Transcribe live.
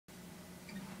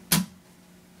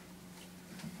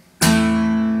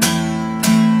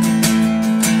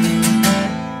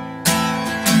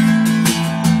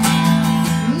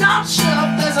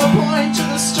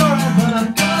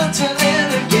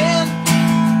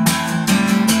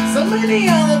many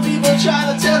other people try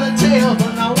to tell a tale,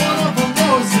 but not one of them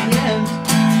knows the end.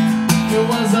 It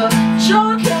was a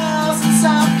drunk house in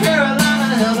South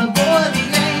Carolina, held a boy the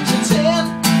age of 10,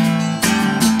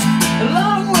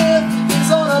 along with his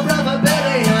older brother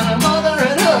Betty and a mother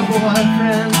and her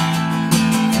boyfriend.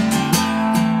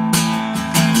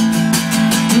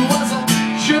 He was a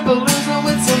triple loser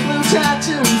with some blue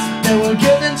tattoos that were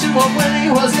given to him when he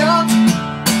was young,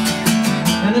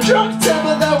 and a drunk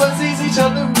temper that was easy to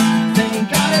lose.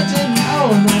 Thank God it didn't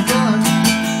own a gun.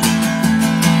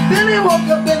 Then he woke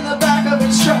up in the back of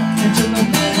his truck and took a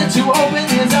minute to open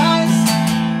his eyes.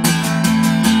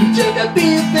 He took a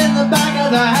peep in the back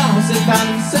of the house and found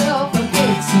himself a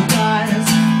big surprise.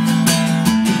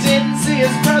 He didn't see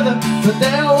his brother, but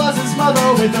there was his mother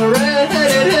with a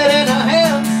red-headed head in her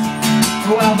hands.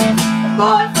 Well, the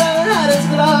boyfriend had his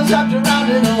gloves wrapped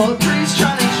around an old priest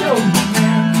trying to show the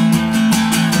man.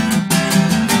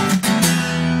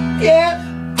 Yeah.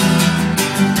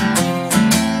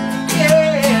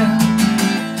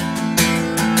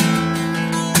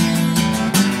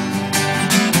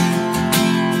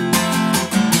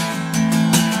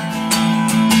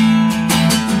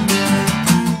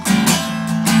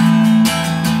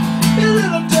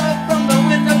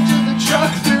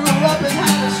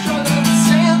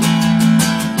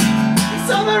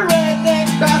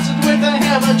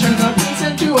 Turn the priest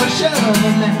into a shell of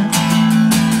a man.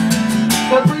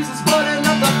 The priest was putting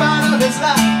up the fight of his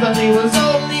life, but he was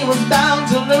old and he was bound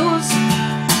to lose.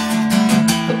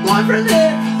 The boyfriend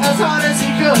hit as hard as he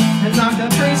could and knocked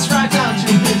the priest right down to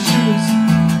his shoes.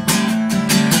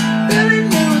 Billy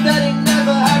knew that he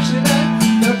never actually met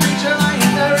the preacher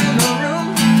lying there in the room.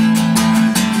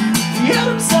 He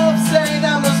heard himself say,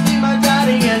 "That must be my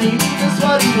daddy," and he knew just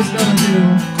what he was gonna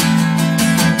do.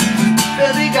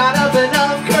 Billy got up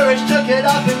enough courage, took it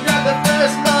up and grabbed the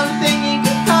first long thing he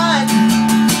could find.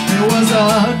 It was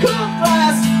a cool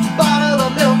glass bottle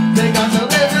of milk. They got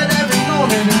delivered every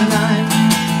morning and night.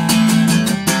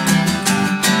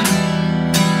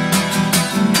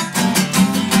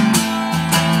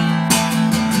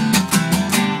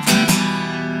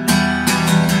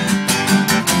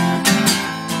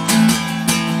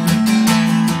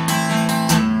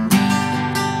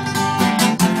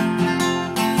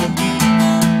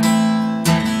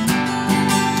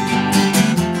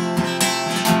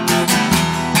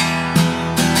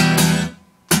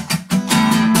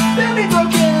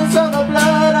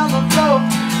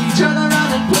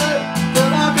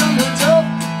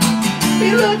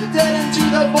 He looked dead into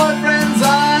the boyfriend's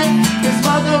eye. His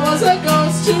mother was a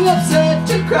ghost, too upset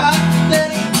to cry. Then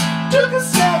he took a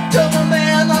step to the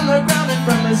man on the ground, and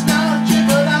from his mouth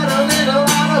trickled out a little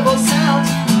audible sound.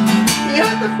 He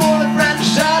heard the boyfriend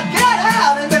shout, "Get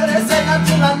out!" And Billy said, "Not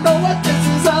till I know what this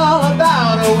is all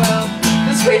about." Oh well,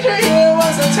 this creature here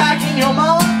was attacking your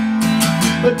mama,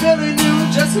 but Billy knew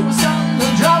just who was starting the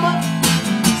drama.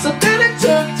 So Billy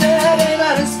took dead aim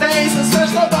at his face and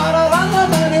smashed the bottle on the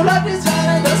man who left his hand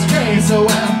in disgrace. So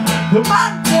well, the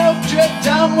hot milk dripped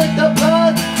down with the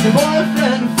blood. The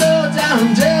boyfriend fell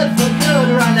down dead for good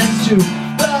right next to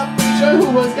the preacher who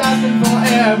was gasping for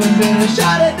air. And Billy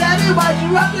shouted, "Daddy, why'd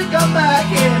you have to come back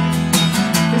here?"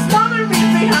 His mother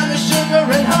reached behind the sugar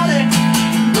and honey,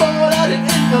 pulled out an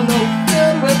envelope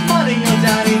filled with money. Your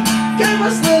daddy gave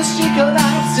us this, she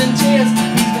collapsed in tears.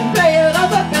 He's been paying all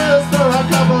the bills for a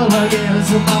couple of years.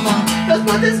 So mama, let's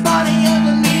put this body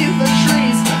underneath the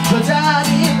trees. Put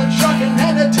daddy in the truck and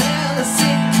head to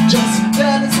Tennessee. Just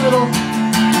then his little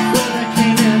brother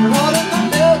came in, holding the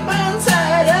milkman's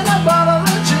head and a bottle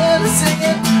of gin,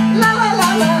 singing la la la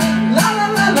la, la la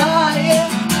la la, yeah,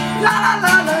 la la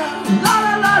la la, la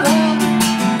la la la,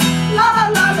 la la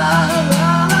la la, la la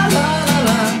la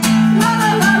la, la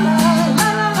la la la, la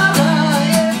la la la,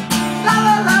 yeah, la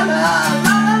la la la,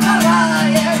 la la la la,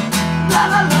 yeah, la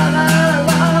la la la,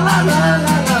 la la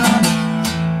la la.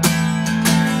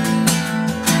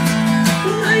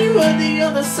 Now you heard the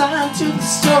other side to the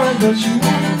story, but you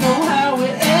wanna know how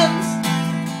it ends.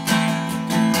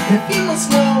 If you must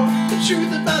know the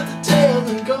truth about the tale,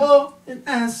 then go and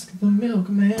ask the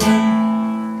milkman.